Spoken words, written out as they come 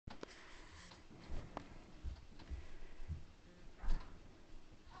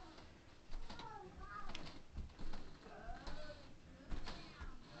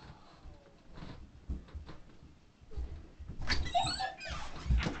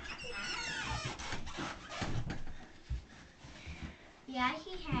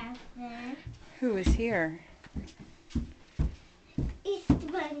Who is here? Easter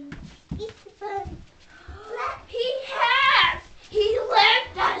Bunny. Easter Bunny. He has! He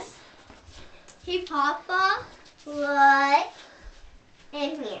left us! Hey, Papa. Look.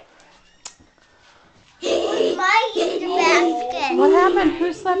 In here. My Easter basket. What happened?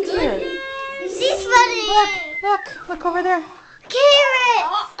 Who slept here? She's funny. Look over there.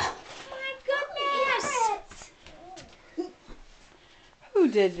 Carrots. Oh my goodness! Who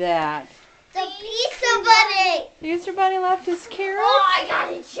did that? The Easter Bunny. The Easter Bunny left his carrots? Oh, I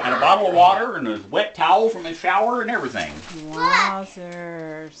got it shot. And a bottle of water and a wet towel from his shower and everything.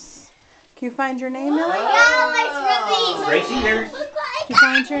 Wowzers. Can you find your name, Millie? No, it's released. Gracie, there's... Look Can you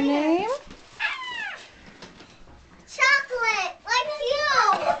find your name? chocolate, like you.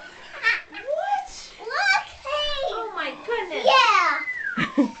 What? Look, hey. Oh my goodness. Yeah.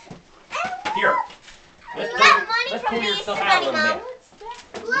 Here. We Let's got money let's from pull the your Easter stuff out Bunny, a little Mom. bit.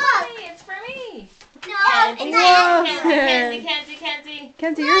 Look. Hey, it's for me. No, Kenzie, it's Kenzie, Kenzie, Kenzie.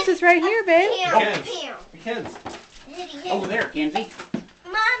 Kenzie, yours is right here, babe. Pam, Kids. Pam. Kids. Hitty, Over hitty. there, Kenzie.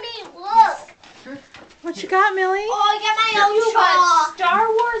 Mommy, look. What you got, Millie? Oh, I got my own You shawl. got Star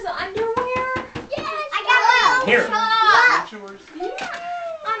Wars underwear? Yes, I got my own Here. shawl. Yours.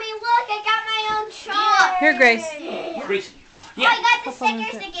 Mommy, look, I got my own shawl. Here, Grace. Gracie. Oh, Yeah. I got the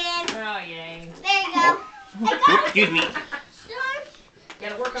stickers again. Oh, yay. There you go. Oops, excuse me.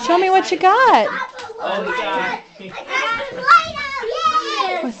 Gotta work on Show my me what you exciting. got. Papa, look, Oh, I God. got some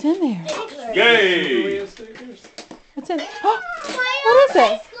Play-Doh. What's in there? Yay. What's in? Oh, what is it?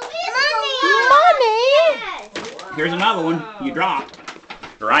 Money. Money. Yes. Here's another one you dropped.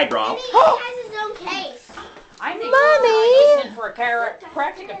 Or I And dropped. he has his own case. I think Money. we're in for a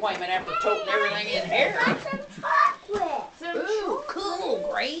chiropractic appointment after toting everything in here. Got some chocolate. Ooh, cool,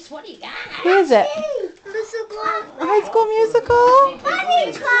 Grace. What do you got? Who is it? High School Musical?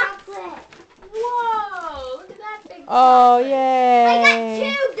 Money chocolate. Whoa, look at that big Oh, I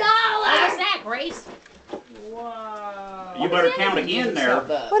yay. got What was $2. that, Grace? Whoa. You better count again there,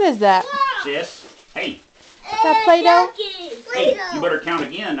 What is that? sis. Hey, that Play-Doh? hey, you better count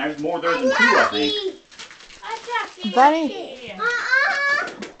again. There's more there than two, I think. Bunny.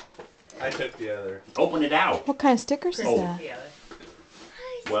 I took the other. Open it out. What kind of stickers is Oh. that?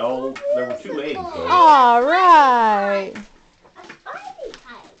 Well, there were 2 eggs, though. All right.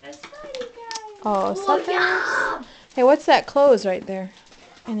 That's funny, guys. Oh, suckers. Hey, what's that clothes right there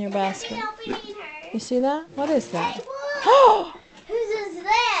in your basket? You see that? What is that? Oh, Whose is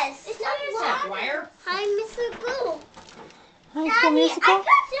this? It's What is that, Wire? Hi, Mr. Boo. High School Daddy, Musical? I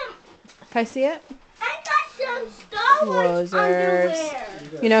Can I see it? got some Star Wars Losers.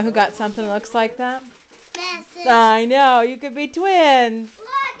 underwear. You know who got something that looks like that? Madison. I know. You could be twins. Look,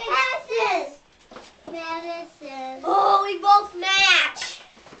 I got this. Madison. Oh, we both match.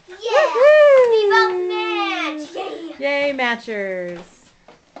 Yeah. We both match. Yeah. Yay, matchers.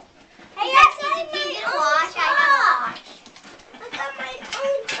 Hey, that's my watch. I got my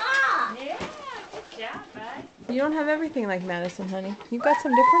own top. Yeah, good job, bud. You don't have everything like Madison, honey. You've got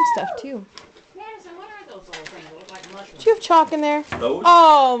some different stuff, too. Madison, what are those little things that look like mushrooms? Do you have chalk in there? Those?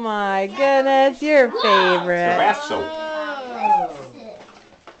 Oh, my goodness. Your They're favorite. bath soap.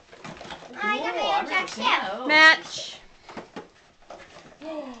 I got my own jacket too. Match.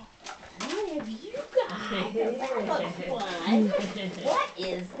 What have you got? That looks fun. What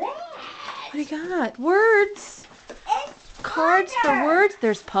is that? What do you got? Words. Cards for words.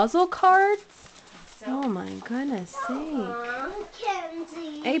 There's puzzle cards. Oh, my goodness sake.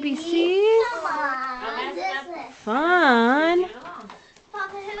 Kenzie. ABCs. Come on. This is- Fun.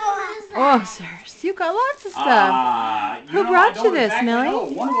 Papa, who is that? Oh, sirs. You got lots of stuff. Who brought you this, Millie?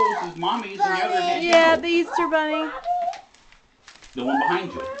 One of those is mommy's and the other is Yeah, Joe's. the Easter Bunny. The one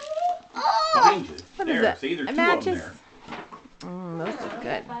behind you. Oh, Behind you. What is there. that? See, there's It 2 of them matches. there. Those are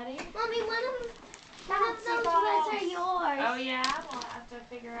good. Buddy? Mommy, one of those ones are yours. Oh, yeah? We'll have to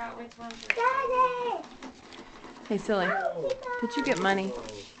figure out which ones are. Daddy. Hey, silly. Did you get money?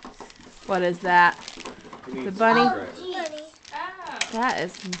 What is that? The bunny? Daddy. Oh. That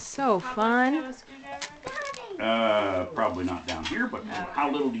is so How fun. much of a screwdriver? Probably not down here, but how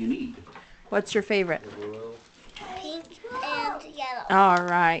little do you need? What's your favorite? Pink and yellow. All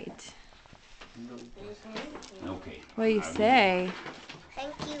right. Okay. What do you say?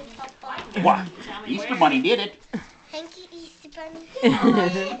 Thank you, Papa. What? Easter Bunny did it. Thank you, Easter Bunny.